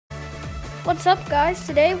What's up, guys?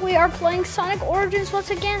 Today we are playing Sonic Origins once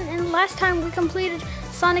again, and last time we completed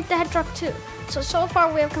Sonic the Hedgehog 2. So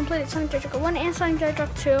far we have completed Sonic the Hedgehog 1 and Sonic the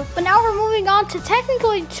Hedgehog 2. But now we're moving on to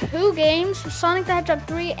technically 2 games, Sonic the Hedgehog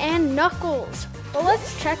 3 and Knuckles. Well,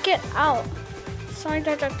 let's check it out. Sonic the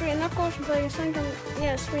Hedgehog 3 and Knuckles, we're playing Sonic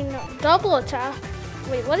and double attack.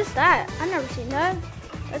 Wait, what is that? I've never seen that.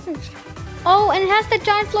 That's interesting. Oh, and it has the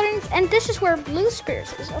giant floating, and this is where Blue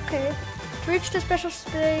Spears is. Okay. To reach the special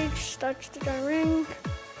stage, touch the giant ring.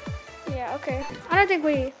 Yeah, okay. I'm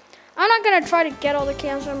not gonna try to get all the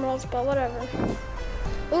Chaos Emeralds, but whatever.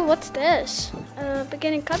 Ooh, what's this?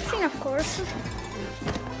 Beginning cutscene, of course.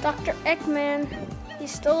 Dr. Eggman.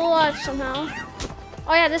 He's still alive somehow.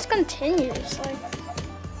 Oh yeah, this continues. Like,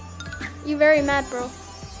 you very mad, bro?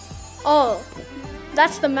 Oh,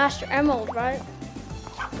 that's the Master Emerald, right?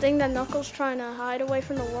 Thing that Knuckles trying to hide away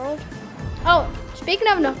from the world. Oh, speaking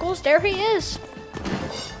of Knuckles, there he is.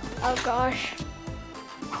 Oh gosh.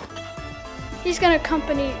 He's gonna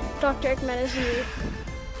accompany Dr. Eggman, isn't he?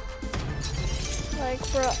 Like,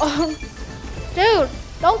 bro. Oh, dude,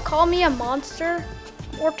 don't call me a monster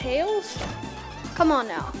or Tails. Come on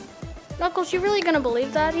now. Knuckles, you really gonna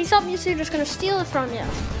believe that? He's obviously just gonna steal it from you.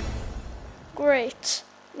 Great.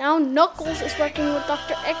 Now Knuckles is working with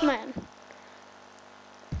Dr. Eggman.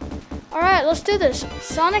 Alright, let's do this.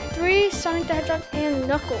 Sonic 3, Sonic the Hedgehog, and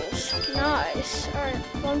Knuckles. Nice. Alright,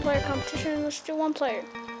 1-player competition. Let's do 1 player.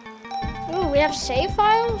 Ooh, we have save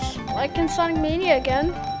files? Like in Sonic Mania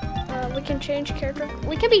again. We can change character.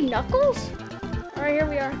 We can be Knuckles? Alright, here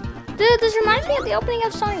we are. Dude, this reminds me of the opening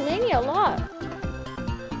of Sonic Mania a lot.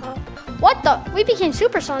 What the? We became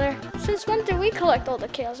Super Sonic. Since when did we collect all the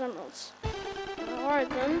Chaos Emeralds? Alright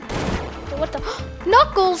then. What the?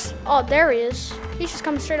 Knuckles! Oh, there he is. He's just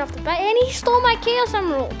coming straight off the bat, and he stole my Chaos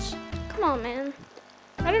Emeralds. Come on, man.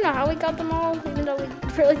 I don't know how we got them all, even though we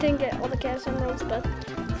really didn't get all the Chaos Emeralds, but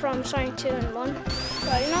from Sonic 2 and 1.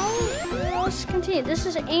 But you know, let's continue. This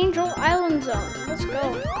is Angel Island Zone. Let's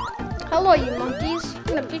go. Hello, you monkeys. I'm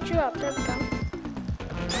gonna beat you up. There we go.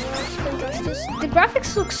 Spin Justice. The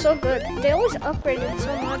graphics look so good. They always upgrade it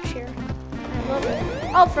so much here. I love it.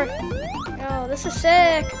 Oh, oh, this is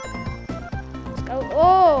sick.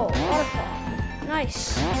 Oh, waterfall.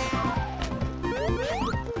 Nice.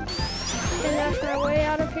 Can dash my way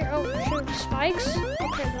out of here. Oh, shoot. Spikes?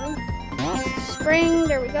 Okay, then. Spring.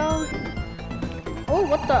 There we go. Oh,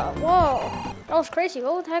 what the? Whoa. That was crazy.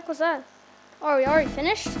 What the heck was that? Oh, are we already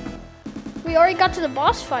finished? We already got to the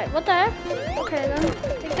boss fight. What the heck? Okay, then.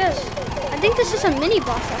 Take this. I think this is a mini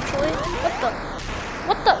boss, actually.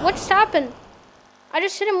 What just happened? I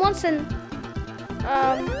just hit him once and,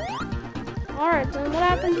 alright, then what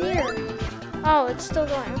happened here? Oh, it's still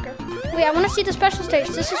going, okay. Wait, I want to see the special stage.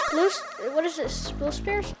 This is what is this? Blue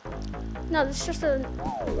Spears? No, this is just a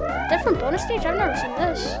different bonus stage? I've never seen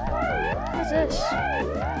this. What is this?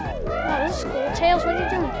 Oh, this is cool. Tails, what are you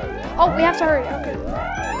doing? Oh, we have to hurry, okay.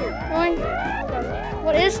 Going.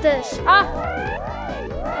 What is this? Ah!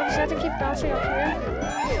 I just have to keep bouncing up here.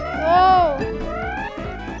 Whoa!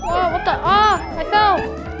 Whoa, what the? Ah! I fell!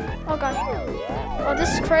 Oh, God. Oh,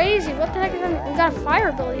 this is crazy. What the heck is that? We got a fire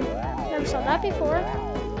ability. Never saw that before.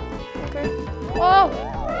 Okay. Whoa!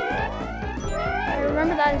 I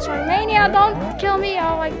remember that in Sonic Mania. Don't kill me.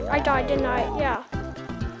 Oh, I died, didn't I? Yeah.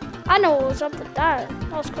 I know what was up with that.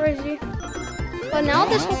 That was crazy. But now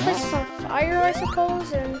this whole place is on fire, I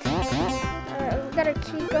suppose, and we gotta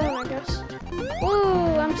keep going, I guess.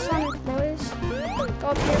 Ooh, I'm Sonic, boys. Go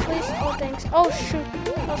up here, please. Oh, thanks. Oh, shoot.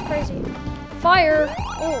 That was crazy. Fire.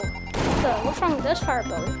 Oh. What's wrong with this fire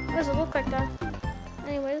ability? Why does it look like that?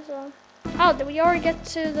 Anyways, oh, did we already get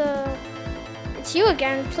to the... It's you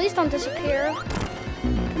again. Please don't disappear.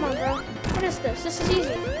 Come on, bro. What is this? This is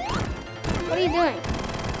easy. What are you doing?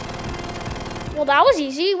 Well, that was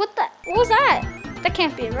easy. What was that? That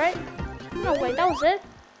can't be it, right? No, wait, that was it?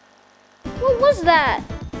 What was that?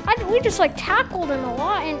 We just, like, tackled him a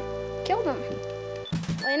lot and killed him.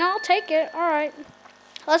 Well, you know, I'll take it. All right.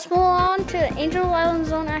 Let's move on to Angel Island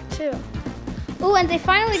Zone Act 2. Ooh, and they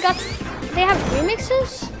finally got... They have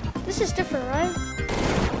remixes? This is different, right?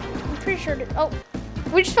 I'm pretty sure... Oh,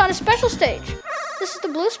 we just found a special stage. This is the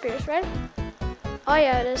Blue Spears, right? Oh,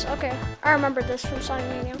 yeah, it is. Okay. I remember this from Sonic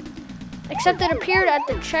Mania. Except it appeared at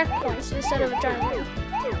the checkpoints instead of a giant ring.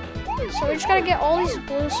 So we just gotta get all these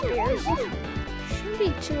Blue Spears. Shouldn't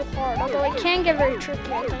be too hard, although it can get very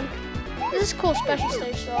tricky, I think. This is a cool special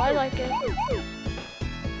stage, though. I like it.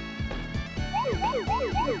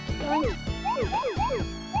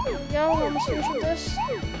 There we go, we're almost finished with this.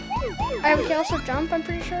 Alright, we can also jump, I'm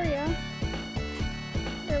pretty sure, yeah.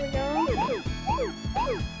 There we go.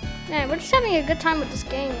 Man, we're just having a good time with this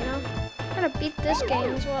game, you know? gotta beat this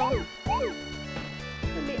game as well.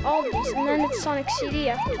 It'll be all these, and then it's Sonic CD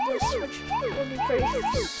after this, which will be pretty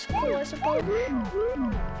cool, I suppose.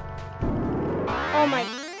 Oh my,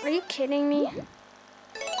 are you kidding me?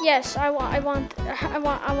 Yes, I wanna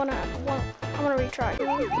retry.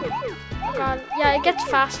 Oh god, yeah, it gets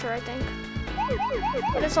faster, I think.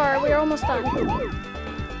 But it's alright, we're almost done.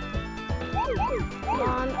 Come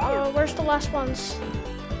on, where's the last ones?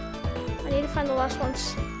 I need to find the last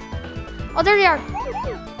ones. Oh, there they are.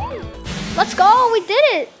 Let's go, we did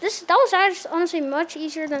it. That was actually honestly much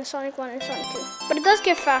easier than Sonic 1 and Sonic 2. But it does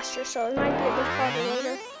get faster, so it might be a bit harder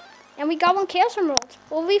later. And we got one Chaos Emerald.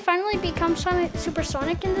 Will we finally become Super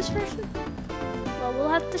Sonic in this version? Well, we'll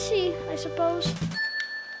have to see, I suppose.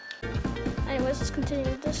 Anyways, let's continue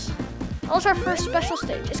with this. That was our first special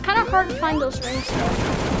stage. It's kind of hard to find those rings though.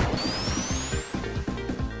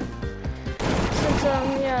 Since,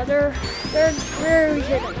 yeah, they're very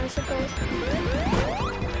hidden, I suppose.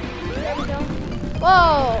 There we go.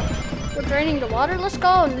 Whoa! We're draining the water? Let's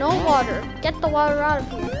go! No water! Get the water out of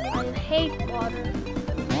here. I hate water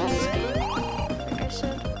in this game, like I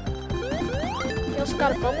said. You also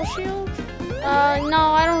got a bubble shield? No,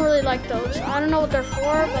 I don't really like those. I don't know what they're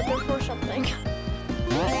for, but they're for something.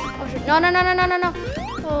 Oh shit. No.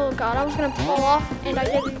 Oh god, I was gonna fall off, and I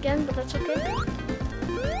did it again, but that's okay.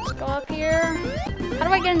 Let's go up here. How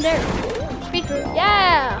do I get in there? Speed through.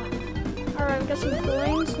 Yeah! Alright, we got some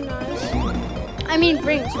coins. Nice. I mean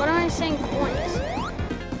rings. What am I saying? Coins.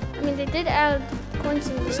 I mean, they did add coins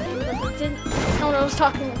in this game, but they didn't know what I was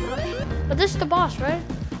talking about. But this is the boss, right?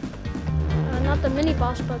 Not the mini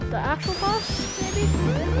boss, but the actual boss, maybe?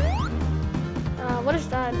 What is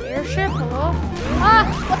that? An airship? Hello? Ah!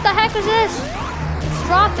 What the heck is this? It's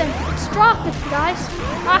dropping. It's dropping, guys.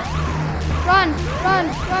 Ah! Run! Oh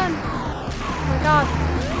my god.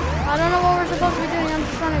 I don't know what we're supposed to be doing. I'm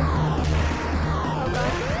just running.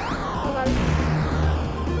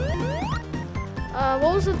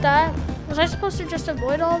 What was with that? Was I supposed to just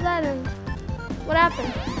avoid all of that? And what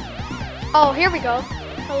happened? Oh, here we go.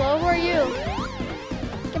 Hello, who are you?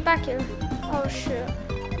 Get back here. Oh shit.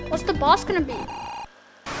 What's the boss gonna be?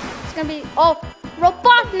 It's gonna be, oh,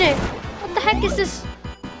 Robotnik! What the heck is this?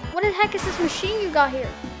 What the heck is this machine you got here?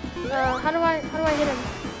 How do I hit him?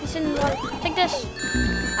 He's in the water. Take this.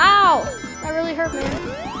 Ow! That really hurt, man.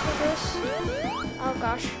 Take this. Oh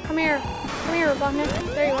gosh. Come here, Robotnik.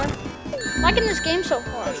 There you are. I'm liking this game so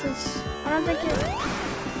far, since I don't think you're...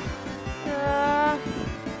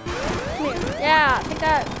 Come here. Yeah, take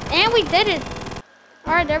that. And we did it!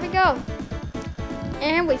 Alright, there we go.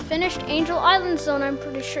 And we finished Angel Island Zone, I'm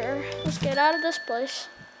pretty sure. Let's get out of this place.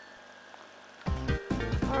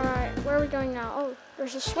 Alright, where are we going now? Oh,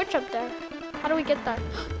 there's a switch up there. How do we get that?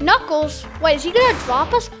 Knuckles! Wait, is he gonna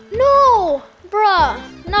drop us? No! Bruh,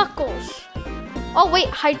 Knuckles. Oh wait,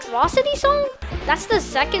 Hydrocity Zone? That's the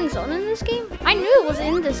second zone in this game? I knew it was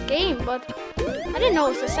in this game, but I didn't know it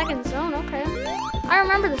was the second zone. Okay. I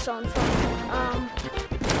remember the zone from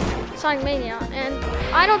Sonic Mania, and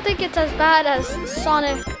I don't think it's as bad as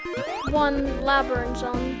Sonic 1 Labyrinth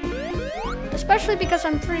Zone. Especially because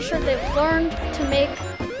I'm pretty sure they've learned to make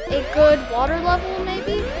a good water level,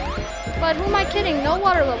 maybe? But who am I kidding? No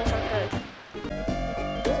water levels are good.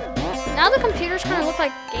 Now the computers kind of look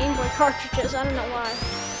like Game Boy cartridges. I don't know why.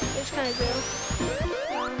 They just kind of do.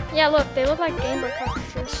 Yeah, look, they look like Game Boy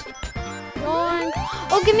cartridges. Going.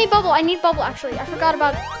 Oh, give me bubble. I need bubble, actually. I forgot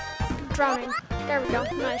about drowning. There we go.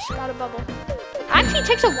 Nice. Got a bubble. Actually, it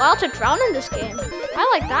takes a while to drown in this game. I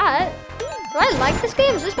like that. Do I like this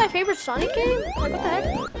game? Is this my favorite Sonic game? Like, what the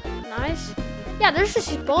heck? Nice. Yeah, there's just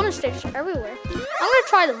these bonus stages everywhere. I'm gonna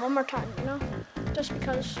try them one more time, you know? Just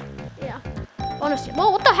because, yeah. Bonus stage. Whoa,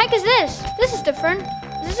 what the heck is this? This is different.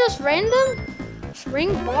 Is this just random?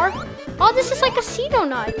 Ring bar? Oh, this is like a Cedo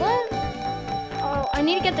knife. What? Oh, I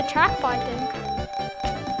need to get the trackpad, I think.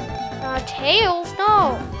 Tails?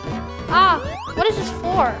 No. Ah, what is this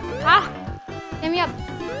for? Ah, get me up.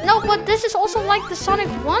 No, but this is also like the Sonic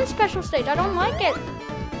 1 special stage. I don't like it.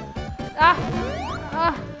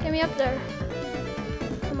 Get me up there.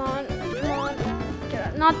 Come on. Get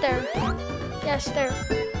up. Not there. Yes, there.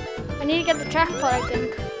 I need to get the trackpad, I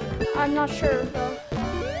think. I'm not sure, though.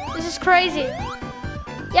 This is crazy.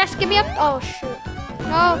 Yes, get me up. Oh, shoot.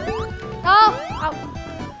 No. Ow.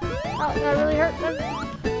 Oh, that really hurt.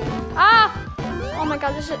 Ah! Oh my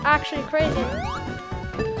god, this is actually crazy.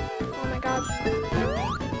 Oh my god.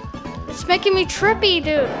 It's making me trippy,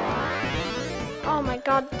 dude. Oh my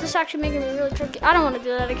god, this is actually making me really tricky. I don't want to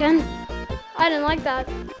do that again. I didn't like that.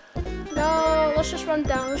 No, let's just run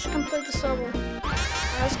down. Let's complete this level.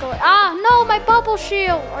 Let's go. Ah, no, my bubble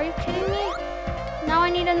shield. Are you kidding me? Now I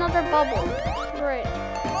need another bubble. Great.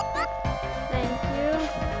 Thank you.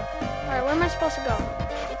 Alright, where am I supposed to go?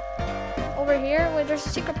 Over here? Wait, there's a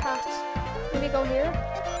secret path. Maybe go here?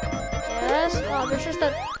 Yes. Oh, there's just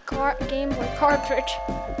a Game Boy cartridge.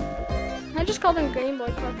 I just call them Game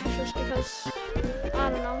Boy cartridges because, I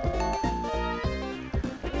don't know.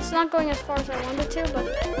 It's not going as far as I wanted to, but...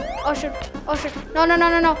 Oh, shoot. Oh, shoot. No, no, no,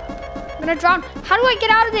 no, no. I'm gonna drown. How do I get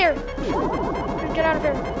out of there? Get out of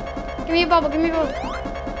here. Give me a bubble. Give me a bubble.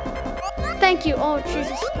 Thank you. Oh,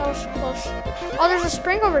 Jesus. That was close. Oh, there's a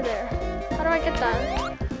spring over there. How do I get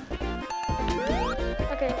that?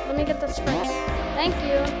 Okay, let me get that spring. Thank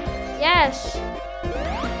you. Yes.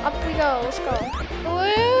 Up we go. Let's go. Woo!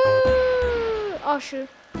 Oh, shoot.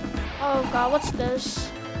 Oh, God. What's this?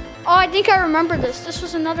 Oh, I think I remember this. This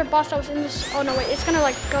was another boss that was in this. Oh, no, wait. It's going to,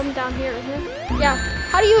 like, come down here, isn't it? Yeah.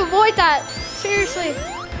 How do you avoid that? Seriously.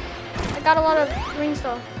 I got a lot of rings,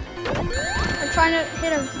 though. I'm trying to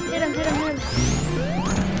hit him. Hit him, hit him, hit him.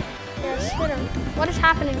 Yes, hit him. What is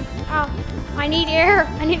happening? Ow. I need air.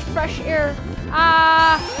 I need fresh air.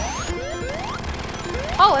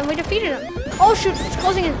 Oh, and we defeated him. Oh, shoot. It's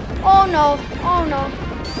closing in. Oh, no. Oh, no.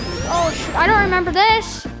 Oh, shoot. I don't remember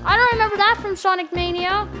this. I don't remember that from Sonic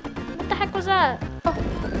Mania. What the heck was that? Oh,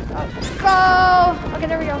 go. Okay,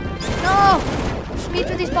 there we go. No. Speed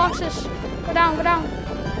through these boxes. Go down, go down.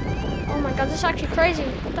 Oh my God, this is actually crazy.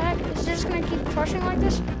 What the heck? Is it just gonna keep crushing like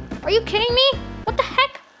this? Are you kidding me? What the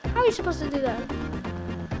heck? How are you supposed to do that?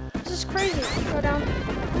 This is crazy. Go down.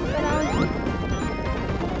 Go down.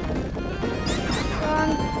 Go on.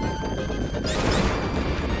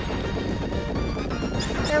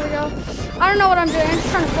 There we go. I don't know what I'm doing. I'm just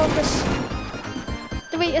trying to focus.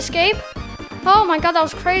 Did we escape? Oh my God, that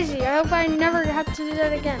was crazy. I hope I never have to do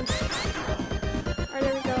that again. Alright,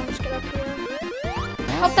 there we go. Let's get up here.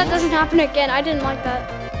 Hope that doesn't happen again. I didn't like that.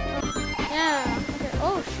 Yeah. Okay.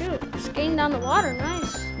 Oh shoot. Skating down the water.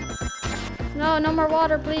 Nice. No, no more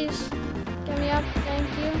water, please. Get me up. Thank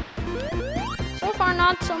you. So far,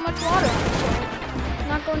 not so much water. So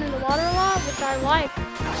not going in the water a lot, which I like.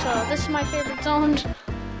 So this is my favorite zone.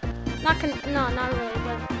 No, not really,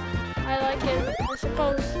 but I like it, I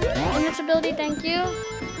suppose. Invincibility, thank you.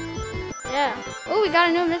 Yeah. Oh, we got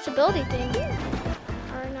a new invincibility thing.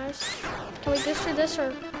 Alright, nice. Can we just do this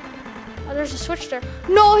or... Oh, there's a switch there.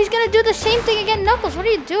 No, he's gonna do the same thing again. Knuckles, what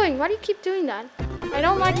are you doing? Why do you keep doing that? I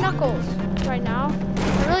don't like Knuckles right now.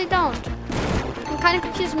 I really don't. I'm kind of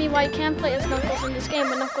confused me why you can't play as Knuckles in this game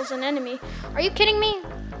when Knuckles is an enemy. Are you kidding me?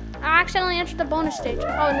 I accidentally entered the bonus stage.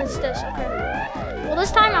 Oh, and it's this. Okay. Well,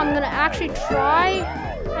 this time I'm gonna actually try,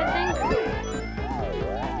 I think.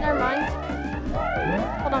 Never mind.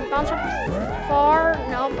 Hold on, bounce up far.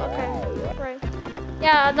 Nope, okay, great.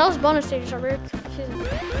 Yeah, those bonus stages are weird.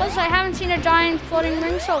 Plus, I haven't seen a giant floating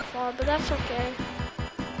ring so far, but that's okay.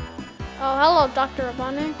 Oh, hello, Dr.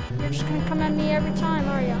 Abane. You're just gonna come at me every time,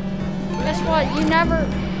 are you? Guess what? You never,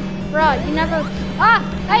 bruh, you never,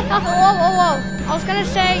 hey, whoa, whoa, whoa. I was gonna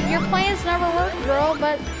say, your plans never work, bro,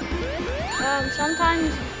 but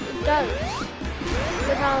sometimes it does.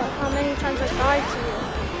 Look how many times I died to you.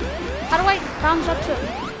 How do I bounce up to him?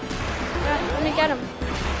 Yeah, let me get him.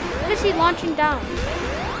 What is he launching down?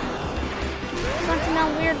 He's launching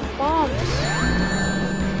down weird bombs.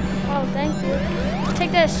 Oh, thank you.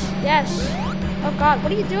 Take this. Yes. Oh God,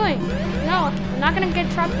 what are you doing? No, I'm not gonna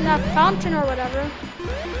get trapped in that fountain or whatever.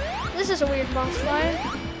 This is a weird boss fight.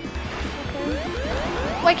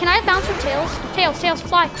 Okay. Wait, can I bounce with Tails? Tails, Tails,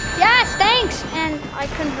 fly. Yes, thanks! And I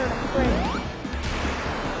couldn't hurt him.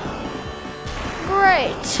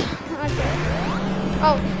 Great. Okay.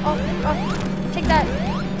 Oh. Take that.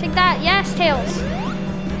 Take that. Yes, Tails.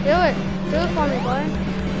 Do it. Do it for me, boy.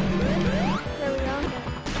 There we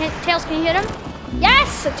go. Tails, can you hit him?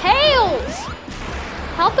 Yes, Tails!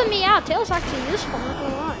 Helping me out. Tails is actually useful, I'm not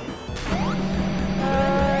gonna lie.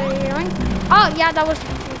 Oh, yeah, that was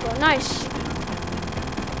cool. Nice.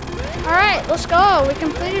 Alright, let's go. We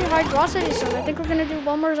completed Hydrocity Zone. I think we're gonna do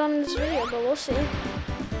one more zone in this video, but we'll see.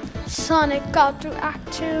 Sonic got through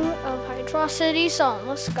Act 2 of Hydrocity Zone.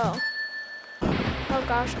 Let's go. Oh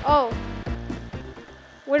gosh. Oh.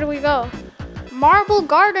 Where do we go? Marble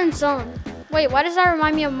Garden Zone. Wait, why does that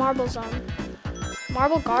remind me of Marble Zone?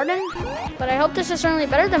 Marble Garden? But I hope this is certainly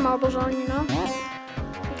better than Marble Zone, you know?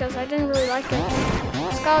 Because I didn't really like it.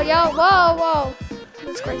 Let's go, yo. Whoa, whoa.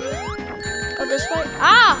 That's crazy. Go this way.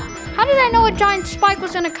 How did I know a giant spike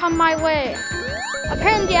was gonna come my way?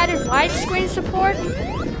 Apparently they added widescreen support,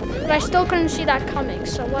 but I still couldn't see that coming,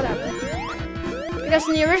 so whatever. Because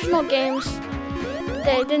in the original games,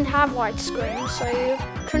 they didn't have widescreen, so you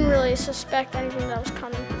couldn't really suspect anything that was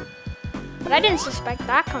coming. But I didn't suspect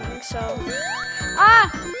that coming, so Ah!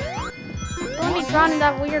 Don't let me drown in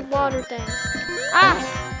that weird water thing. Ah!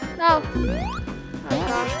 No. Oh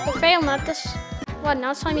gosh, we're failing at this. What,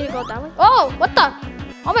 now it's telling me to go that way? Oh, what the?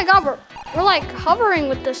 Oh my god, we're like hovering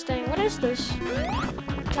with this thing. What is this?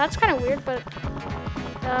 That's kind of weird, but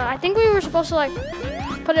I think we were supposed to like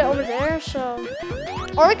put it over there, so.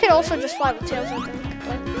 Or we could also just fly with tails, I think.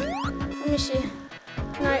 But let me see.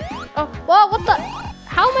 Alright. Oh, whoa, what the?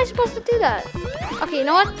 How am I supposed to do that? Okay, you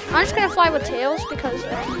know what? I'm just gonna fly with tails because.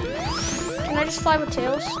 Can I just fly with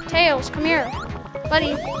tails? Tails, come here.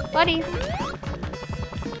 Buddy, buddy.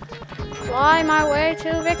 Fly my way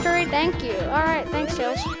to victory. Thank you. Alright, thanks,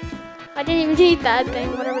 Tails. I didn't even need that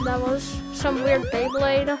thing, whatever that was. Some weird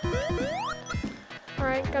Beyblade.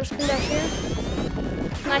 Alright, gotta spin dash here.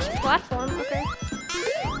 Nice platform, okay.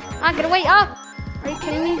 Ah, get away! Ah! Are you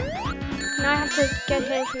kidding me? Now I have to get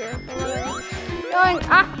hit here. Going!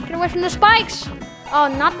 Ah! Get away from the spikes! Oh,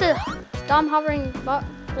 not the dumb hovering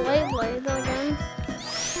blade again.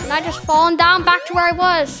 And I just fallen down back to where I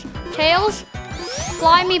was. Tails,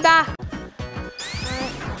 fly me back.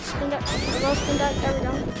 Alright, spin that. Spin that. There we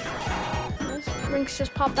go. Nice. Rings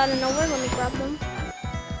just popped out of nowhere. Let me grab them.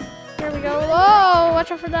 Here we go. Whoa!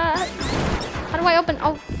 Watch out for that. How do I open?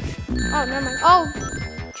 Oh, never mind. Oh,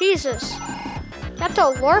 Jesus! You have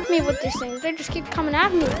to warp me with these things. They just keep coming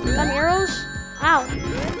at me. Them arrows. Ow!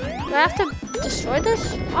 Do I have to destroy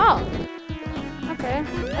this? Oh. Okay,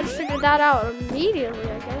 I just figured that out immediately,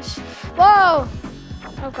 I guess. Whoa!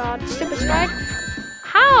 Oh god, stupid spike.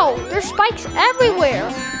 How? There's spikes everywhere.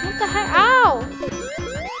 What the heck? Ow!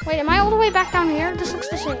 Wait, am I all the way back down here? This looks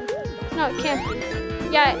the same. No, it can't be.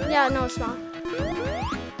 Yeah, no, it's not.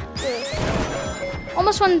 Ew.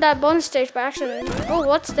 Almost won that bonus stage by accident. Oh,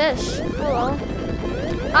 what's this? Hello.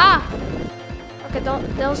 Ah! Okay,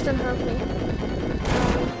 those didn't hurt me.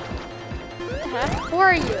 What the heck? Who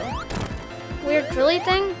are you? Weird drilly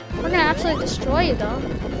thing? We're gonna absolutely destroy you though.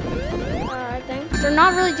 I think. They're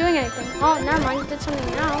not really doing anything. Oh, never mind, you did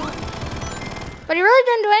something now. But he really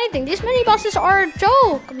didn't do anything. These mini bosses are a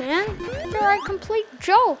joke, man. They're a complete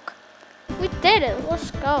joke. We did it.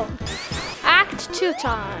 Let's go. Act 2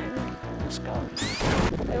 time. Let's go.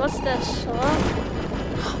 Wait, what's this? Hello?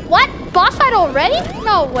 What? Boss fight already?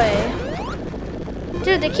 No way.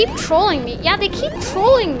 Dude, they keep trolling me. Yeah, they keep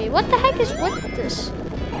trolling me. What the heck is with this?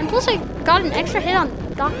 And plus, I got an extra hit on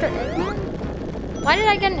Dr. Eggman. Why did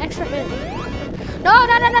I get an extra hit? No!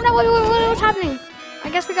 What's happening? I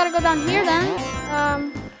guess we gotta go down here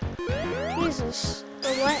then. Jesus.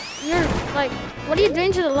 You're like, what are you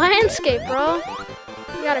doing to the landscape, bro?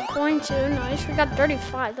 We got a coin too. Nice. We got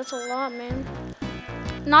 35. That's a lot, man.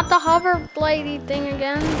 Not the hover bladey thing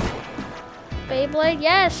again. Beyblade?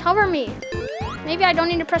 Yes, hover me. Maybe I don't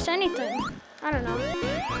need to press anything. I don't know.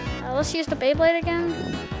 Let's use the Beyblade again.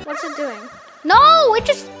 What's it doing? No, it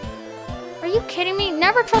just... Are you kidding me?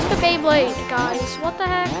 Never trust the Beyblade, guys. What the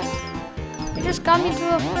heck? It just got me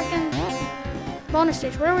to a freaking bonus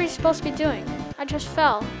stage. What are we supposed to be doing? I just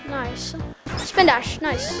fell. Nice. Spin dash.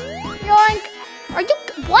 Nice. Yoink. Are you...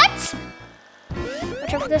 What?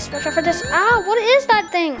 Watch out for this. Watch out for this. Ah, what is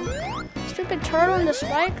that thing? Stupid turtle in the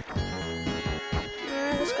spike.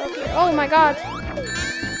 Alright, let's go here. Oh my god.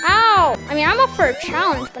 Ow! I mean, I'm up for a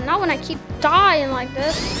challenge, but not when I keep dying like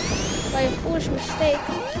this. By a foolish mistake.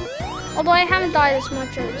 Although I haven't died as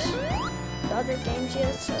much as the other games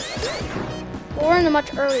yet, so that's good. But we're in the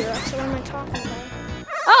much earlier, so what am I talking about?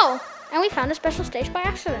 Oh! And we found a special stage by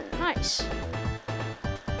accident. Nice.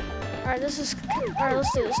 Alright, Alright,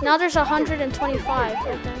 let's do this. Now there's 125,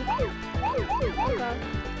 I think. Oh god.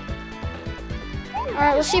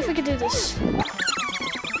 Alright, let's see if we can do this.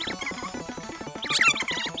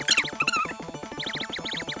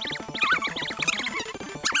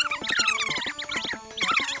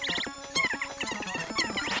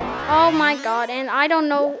 Oh my god, and I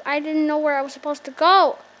didn't know where I was supposed to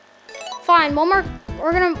go. Fine,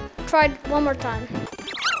 we're gonna try one more time.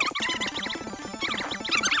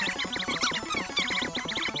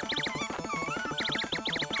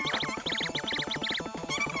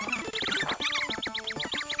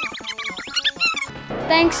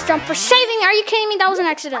 Thanks, Jump, for saving. Are you kidding me? That was an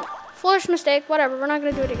accident. Foolish mistake, whatever, we're not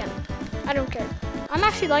gonna do it again. I don't care. I'm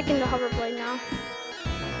actually liking the hoverblade now.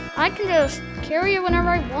 I can just carry it whenever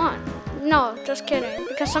I want. No, just kidding.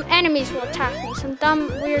 Because some enemies will attack me. Some dumb,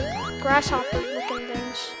 weird, grasshopper-looking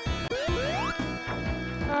things.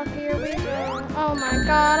 Up here we go. Oh my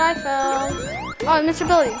god, I fell. Oh,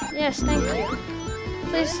 invincibility. Yes, thank you.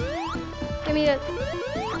 Please, give me the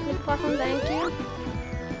platform, thank you.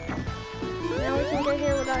 Now we can get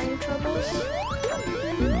here without any troubles.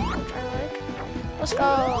 Which I like. Let's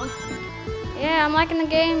go. Yeah, I'm liking the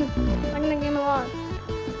game. liking the game a lot.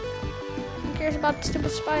 Who cares about the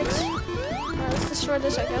stupid spikes? Alright, let's destroy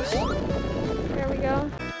this, I guess. There we go.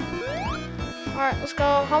 Alright, let's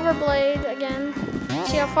go hover blade again.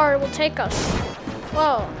 See how far it will take us.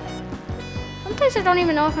 Whoa. Sometimes I don't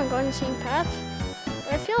even know if I'm going the same path.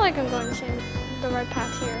 But I feel like I'm going the right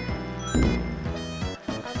path here.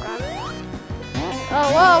 Oh god.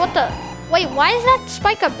 Oh, whoa, what the? Wait, why is that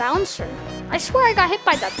spike a bouncer? I swear I got hit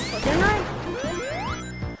by that before, didn't I?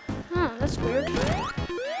 Huh, that's weird.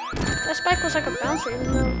 That spike was like a bouncer,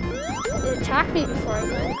 even though it attacked me before I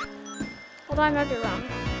went. Hold on, I might be wrong.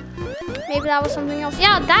 Maybe that was something else.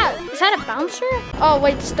 Yeah, is that a bouncer? Oh,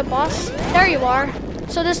 wait, it's the boss. There you are.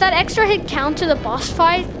 So does that extra hit count to the boss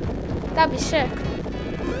fight? That'd be sick.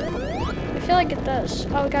 I feel like it does.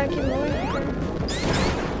 Oh, we gotta keep moving.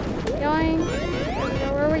 Okay. Going. There we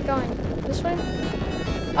go. Where are we going? This way?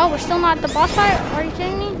 Oh, we're still not at the boss fight? Are you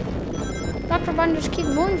kidding me? Dr. Bun just keep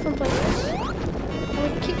moving from places. And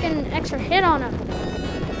we keep getting an extra hit on him.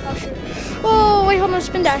 Oh, shoot. Oh, wait, hold on,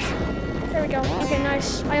 spin dash. There we go. Okay,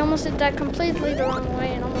 nice. I almost did that completely the wrong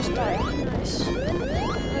way and almost died. Nice.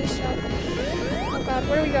 Nice job. Oh god,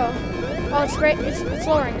 where do we go? Oh, it's great. It's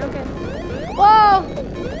lowering. Okay. Whoa!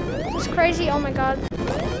 This is crazy. Oh my god.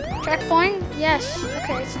 Checkpoint? Yes.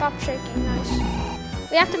 Okay, stop shaking. Nice.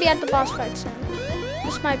 We have to be at the boss fight soon.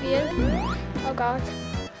 This might be it. Oh god.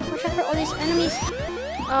 Watch out for all these enemies.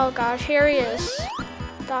 Oh gosh, here he is.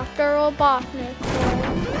 Dr. Robotnik.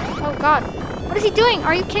 Oh god. What is he doing?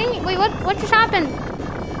 Are you kidding me? Wait, what just happened?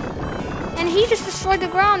 And he just destroyed the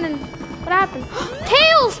ground and what happened?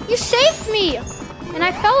 Tails! You saved me! And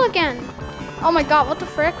I fell again. Oh my god, what the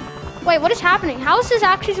frick? Wait, what is happening? How is this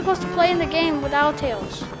actually supposed to play in the game without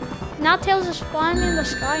Tails? Now Tails is flying in the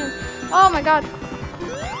sky and... Oh my god.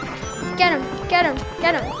 Get him, get him,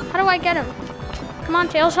 get him. How do I get him? Come on,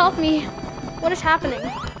 Tails, help me. What is happening?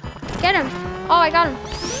 Get him. Oh, I got him.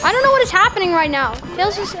 I don't know what is happening right now.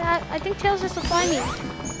 Tails is... I think Tails has to fly me.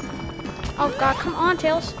 Oh god, come on,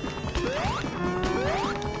 Tails.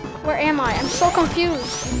 Where am I? I'm so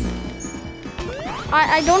confused.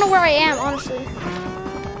 I don't know where I am, honestly.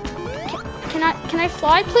 Can I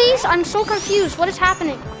fly, please? I'm so confused. What is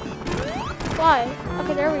happening? Fly.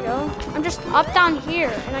 Okay, there we go. I'm just up down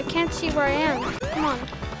here, and I can't see where I am. Come on.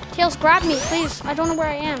 Tails, grab me, please. I don't know where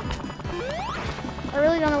I am. I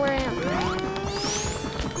really don't know where I am.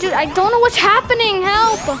 Dude, I don't know what's happening.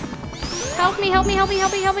 Help! Help me, help me, help me,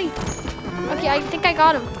 help me, help me. Okay, I think I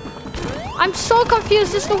got him. I'm so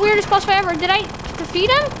confused. This is the weirdest boss fight ever. Did I defeat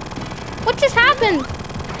him? What just happened?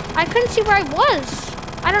 I couldn't see where I was.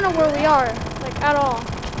 I don't know where we are, like, at all.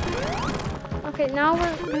 Okay, now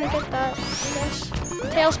we're gonna get that, I guess.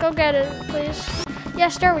 Tails, go get it, please.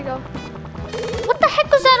 Yes, there we go. What the heck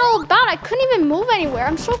was that all about? I couldn't even move anywhere.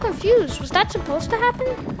 I'm so confused. Was that supposed to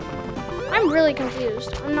happen? I'm really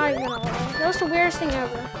confused. I'm not even gonna lie. That was the weirdest thing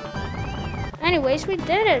ever. Anyways, we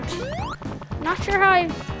did it. Not sure how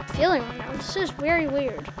I'm feeling right now. This is very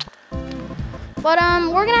weird. But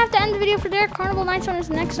we're gonna have to end the video for there. Carnival Night Zone is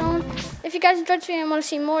the next zone. If you guys enjoyed this video and want to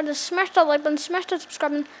see more, just smash that like button, smash that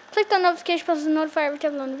subscribe button, click that notification bell to notify every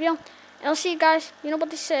time I upload a video. And I'll see you guys, you know what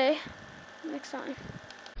they say, next time.